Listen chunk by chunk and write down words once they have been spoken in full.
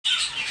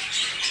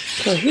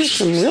So here's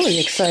some really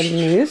exciting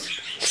news.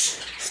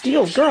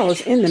 Steele's girl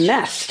is in the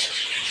nest.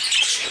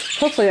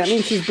 Hopefully that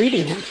means she's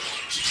breeding him.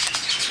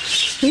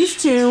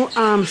 These two,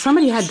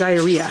 somebody had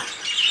diarrhea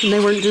and they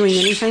weren't doing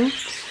anything.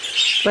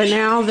 But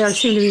now they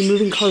seem to be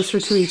moving closer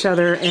to each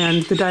other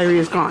and the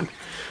diarrhea is gone.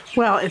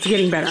 Well, it's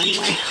getting better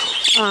anyway.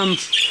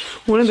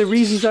 One of the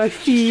reasons I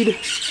feed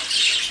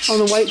on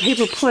the white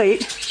paper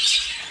plate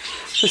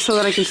is so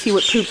that I can see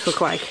what poops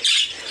look like.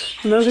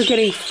 And those are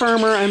getting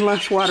firmer and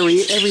less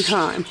watery every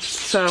time.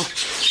 So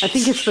I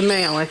think it's the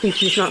male. I think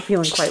he's not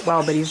feeling quite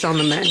well, but he's on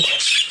the mend.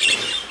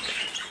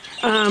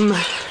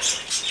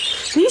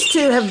 These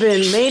two have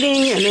been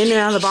mating and in and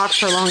out of the box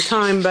for a long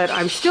time, but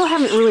I still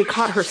haven't really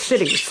caught her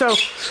sitting. So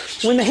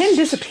when the hen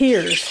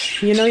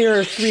disappears, you know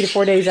you're 3 to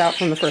 4 days out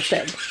from the first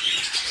egg.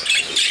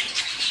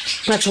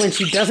 That's when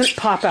she doesn't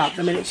pop out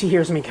the minute she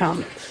hears me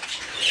come,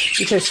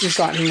 because she's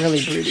gotten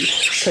really broody,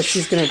 because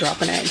she's going to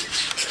drop an egg.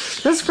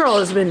 This girl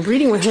has been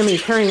breeding with him and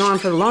carrying on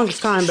for the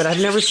longest time, but I've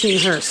never seen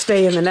her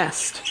stay in the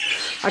nest.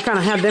 I kind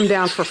of had them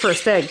down for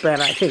first egg, but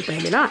I think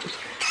maybe not.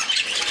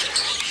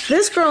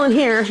 This girl in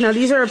here, now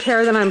these are a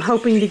pair that I'm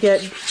hoping to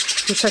get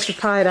Protected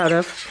Pied out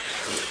of.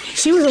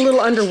 She was a little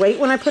underweight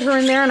when I put her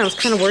in there, and I was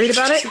kind of worried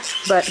about it,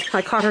 but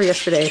I caught her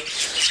yesterday,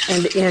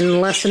 and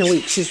in less than a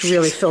week, she's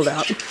really filled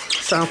out.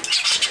 So,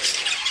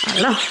 I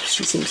don't know,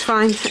 she seems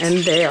fine,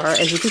 and they are,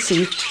 as you can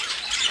see,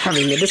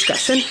 having a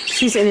discussion.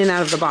 She's in and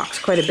out of the box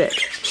quite a bit.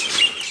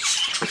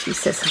 She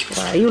says,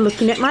 "Why are you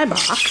looking at my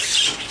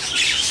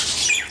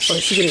box?" Or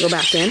is she going to go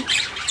back in?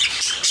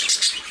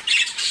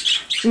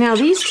 Now,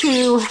 these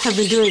two have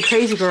been doing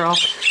Crazy Girl,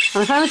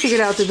 and I finally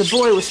figured out that the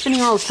boy was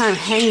spending all his time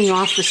hanging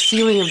off the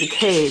ceiling of the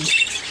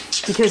cage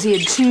because he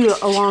had chewed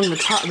along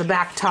the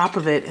back top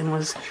of it and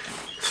was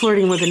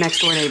flirting with the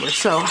next door neighbor.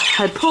 So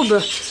I pulled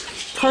the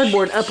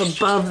cardboard up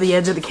above the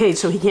edge of the cage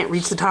so he can't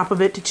reach the top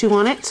of it to chew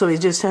on it, so he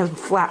just has a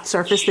flat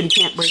surface that he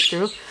can't break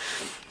through.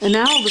 And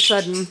now all of a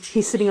sudden,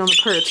 he's sitting on the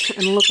perch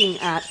and looking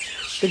at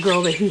the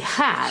girl that he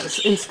has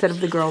instead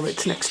of the girl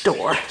that's next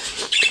door.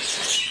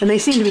 And they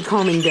seem to be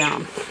calming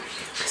down.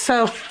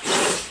 So,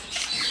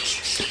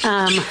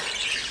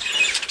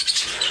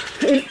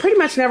 it pretty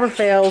much never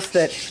fails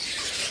that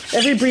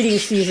every breeding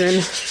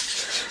season,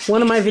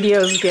 one of my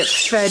videos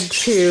gets fed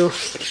to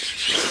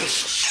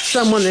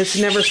someone that's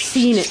never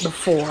seen it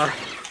before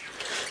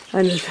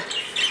and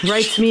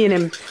writes me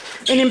an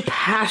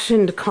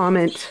impassioned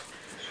comment.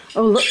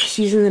 "Oh, look,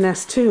 she's in the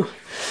nest too."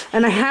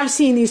 And I have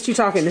seen these two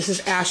talking. This is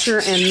Asher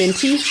and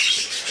Minty.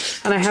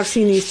 And I have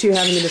seen these two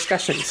having a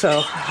discussion.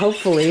 So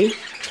hopefully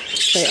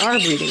they are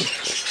breeding.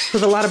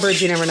 With a lot of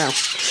birds, you never know.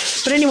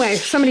 But anyway,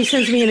 somebody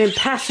sends me an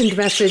impassioned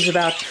message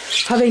about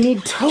how they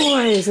need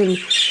toys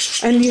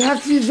and you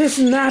have to do this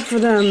and that for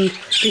them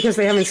because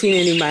they haven't seen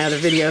any of my other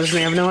videos and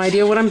they have no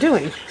idea what I'm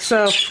doing.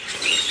 So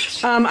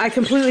I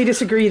completely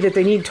disagree that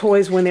they need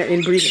toys when they're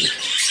inbreeding.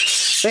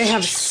 They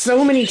have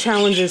so many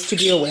challenges to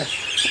deal with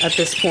at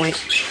this point.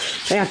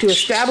 They have to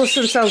establish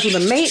themselves with a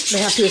mate. They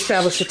have to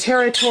establish a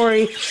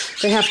territory.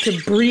 They have to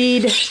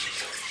breed.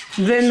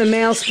 Then the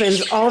male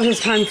spends all of his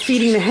time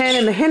feeding the hen,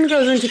 and the hen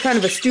goes into kind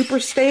of a stupor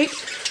state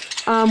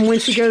when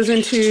she goes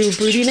into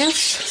broodiness,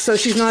 so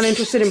she's not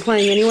interested in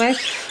playing anyway.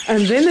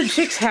 And then the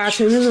chicks hatch,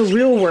 and then the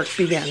real work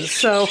begins.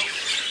 So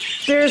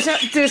there's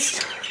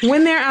just,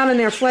 when they're out in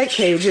their flight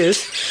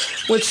cages,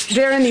 which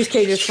they're in these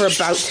cages for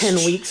about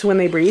 10 weeks when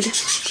they breed,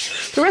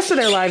 the rest of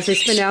their lives they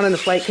spend out in the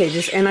flight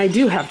cages, and I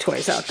do have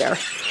toys out there.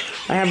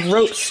 I have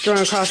ropes strung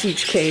across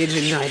each cage,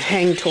 and I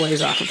hang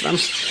toys off of them.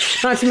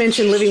 Not to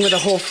mention living with a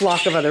whole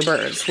flock of other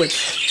birds,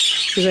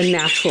 which is a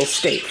natural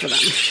state for them.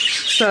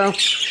 So,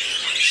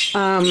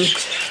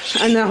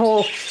 and the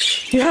whole,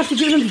 you have to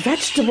give them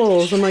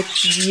vegetables. I'm like,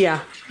 yeah,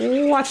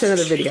 watch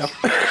another video.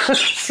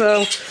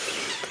 So,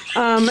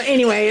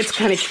 anyway, it's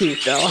kind of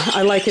cute, though.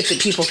 I like it that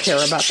people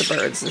care about the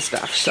birds and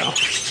stuff, so.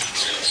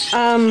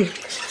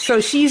 So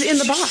she's in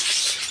the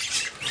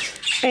box.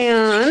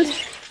 And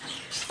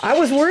I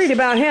was worried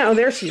about him. Oh,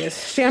 there she is.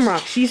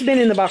 Shamrock. She's been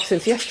in the box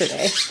since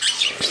yesterday.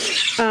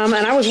 And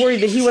I was worried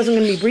that he wasn't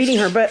going to be breeding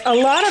her. But a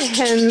lot of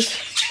hens,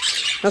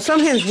 now some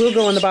hens will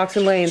go in the box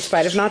and lay in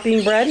spite of not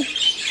being bred.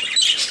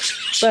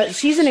 But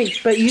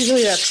but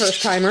usually that's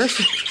first timers.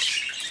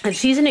 And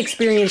she's an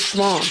experienced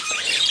mom.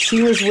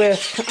 She was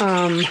with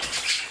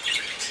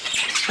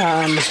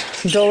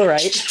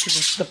Dolerite,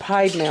 the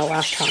pied male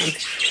last time.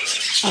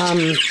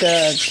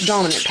 The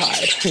dominant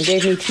pied. And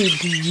gave me 2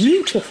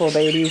 beautiful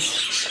babies.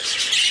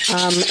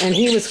 And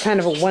he was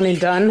kind of a one and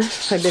done.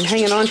 I've been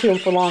hanging on to him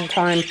for a long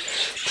time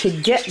to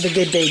get the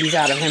good babies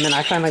out of him, and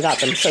I finally got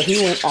them. So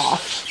he went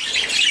off.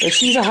 But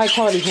she's a high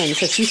quality hen,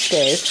 so she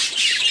stays.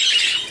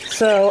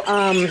 So,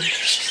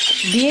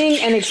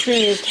 being an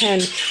experienced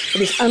hen,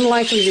 it is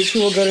unlikely that she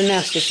will go to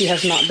nest if she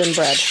has not been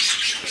bred,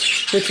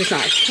 which is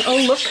nice. Oh,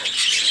 look.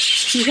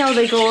 See how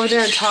they go over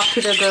there and talk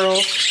to their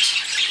girls?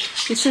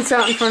 He sits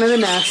out in front of the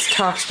nest,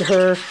 talks to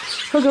her.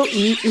 He'll go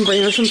eat and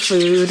bring her some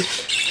food.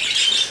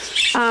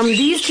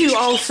 These two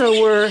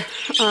also were,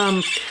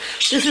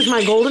 this is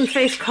my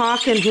golden-faced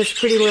cock and his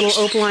pretty little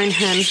opaline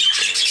hen.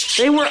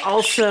 they were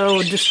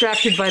also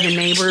distracted by the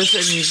neighbors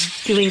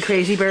and doing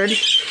Crazy Bird.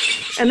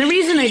 And the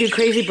reason they do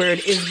Crazy Bird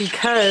is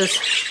because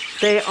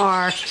they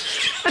are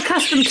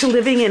accustomed to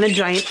living in a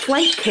giant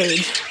flight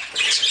cage.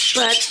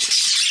 But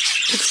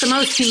it's the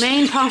most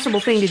humane possible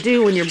thing to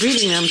do when you're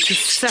breeding them, to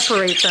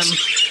separate them,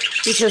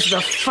 because the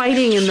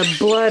fighting and the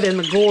blood and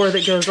the gore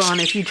that goes on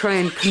if you try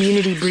and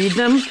community breed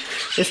them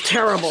is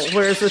terrible.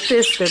 Whereas with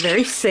this, they're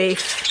very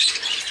safe.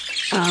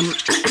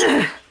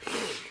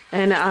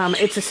 And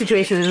it's a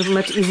situation that is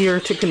much easier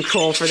to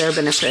control for their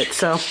benefit.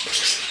 So,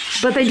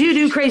 but they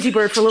do Crazy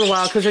Bird for a little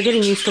while because they're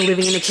getting used to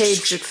living in a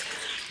cage that's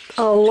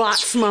a lot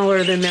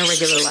smaller than their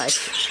regular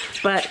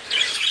life. But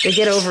they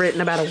get over it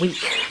in about a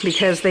week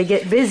because they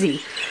get busy.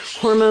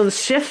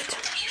 Hormones shift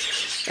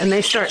and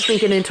they start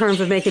thinking in terms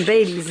of making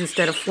babies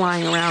instead of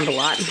flying around a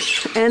lot.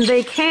 And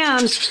they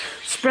can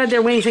spread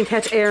their wings and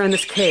catch air in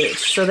this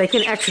cage, so they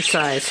can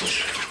exercise.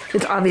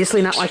 It's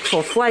obviously not like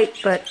full flight,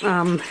 but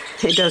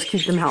it does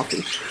keep them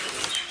healthy.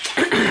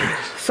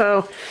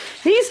 So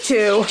these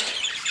two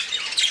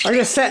are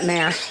just sitting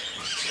there.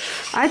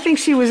 I think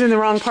she was in the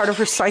wrong part of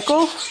her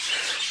cycle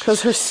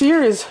because her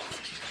cere is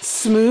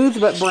smooth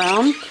but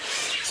brown.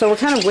 So we're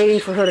kind of waiting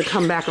for her to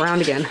come back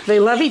around again. They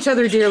love each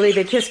other dearly.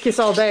 They kiss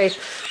all day,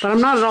 but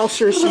I'm not at all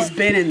sure she's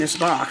been in this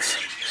box,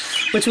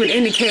 which would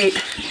indicate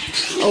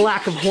a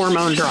lack of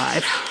hormone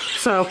drive.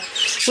 So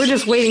we're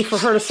just waiting for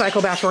her to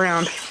cycle back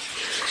around.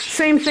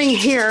 Same thing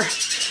here.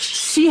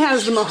 She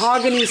has the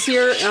mahogany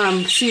cere.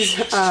 She's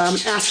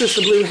Asterisk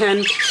the blue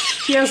hen.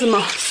 She has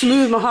the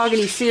smooth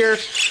mahogany cere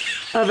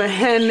of a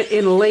hen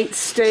in late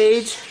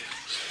stage.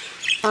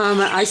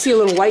 I see a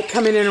little white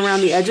coming in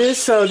around the edges.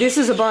 So this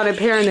is a bonded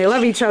pair and they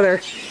love each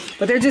other,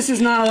 but there just is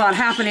not a lot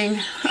happening.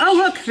 Oh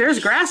look, there's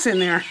grass in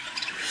there.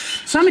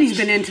 Somebody's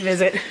been in to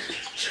visit,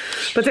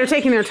 but they're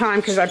taking their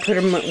time because I put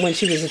them when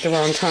she was at the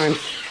wrong time.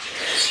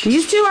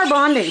 These two are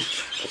bonding.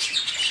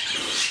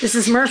 This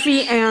is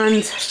Murphy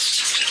and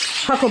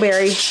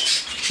Huckleberry.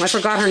 I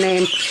forgot her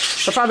name.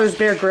 Her father's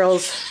Bear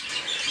Grylls.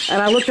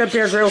 And I looked up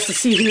Bear Grylls to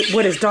see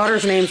what his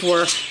daughters' names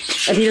were.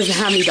 And he doesn't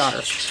have any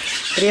daughters.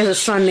 But he has a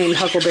son named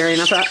Huckleberry.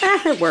 And I thought,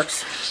 it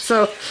works.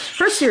 So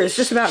her cere is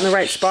just about in the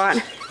right spot.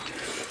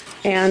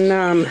 And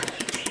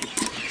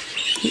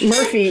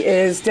Murphy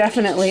is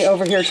definitely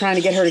over here trying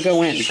to get her to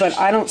go in. But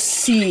I don't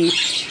see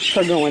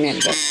her going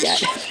in just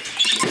yet.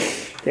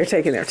 They're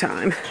taking their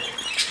time.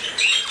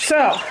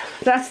 So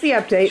that's the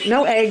update.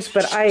 No eggs,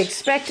 but I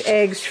expect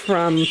eggs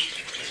from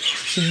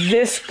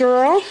this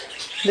girl.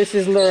 This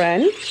is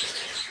Loren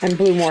and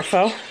Blue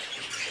Morpho.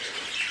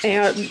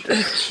 And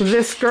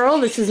this girl,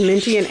 this is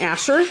Minty and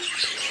Asher.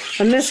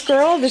 And this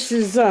girl, this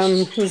is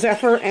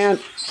Zephyr and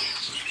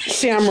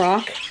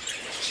Shamrock.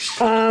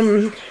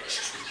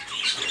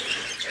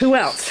 Who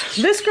else?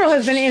 This girl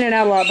has been in and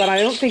out a lot, but I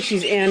don't think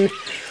she's in.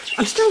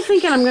 I'm still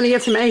thinking I'm going to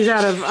get some eggs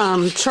out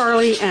of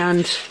Charlie,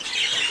 and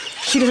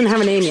she doesn't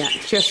have a name yet.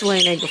 She has to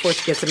lay an egg before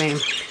she gets a name.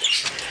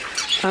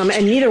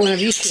 And neither one of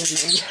these two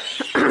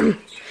are named.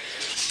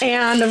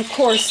 And of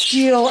course,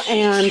 Steel,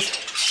 and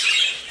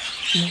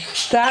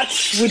that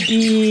would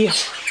be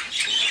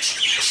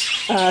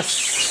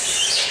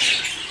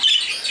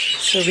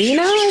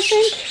Serena, I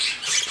think?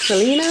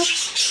 Selena? I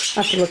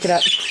have to look it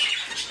up.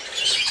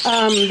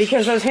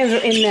 Because those hens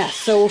are in nests.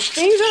 So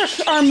things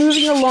are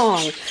moving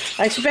along.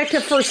 I expect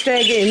a first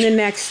egg in the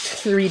next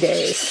 3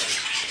 days.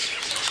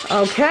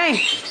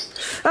 Okay.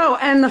 Oh,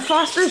 and the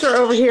Fosters are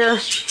over here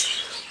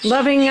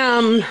loving,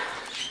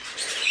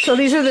 so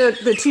these are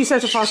the two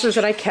sets of Fosters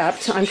that I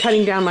kept. I'm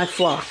cutting down my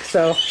flock,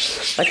 so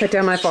I cut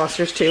down my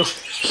Fosters too.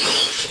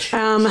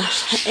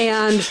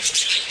 And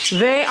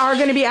they are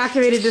going to be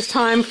activated this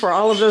time for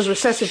all of those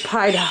recessive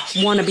pied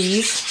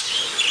wannabes.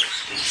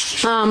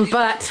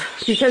 But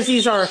because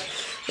these are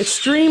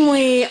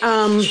extremely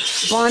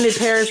bonded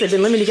pairs, they've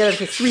been living together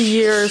for 3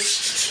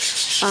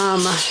 years,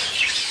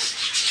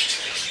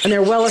 and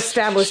they're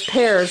well-established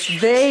pairs,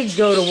 they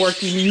go to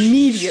work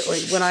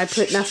immediately when I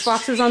put nest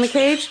boxes on the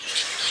cage.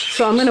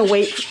 So I'm going to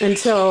wait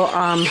until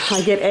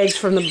I get eggs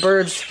from the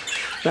birds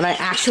that I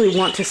actually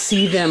want to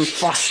see them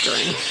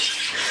fostering,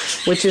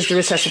 which is the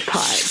recessive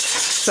pieds.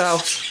 So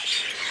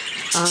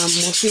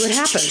we'll see what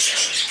happens.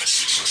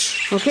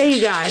 Okay,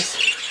 you guys.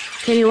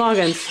 Kenny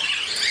Loggins.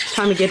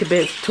 Time to get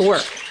to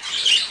work.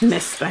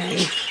 Miss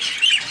Thing.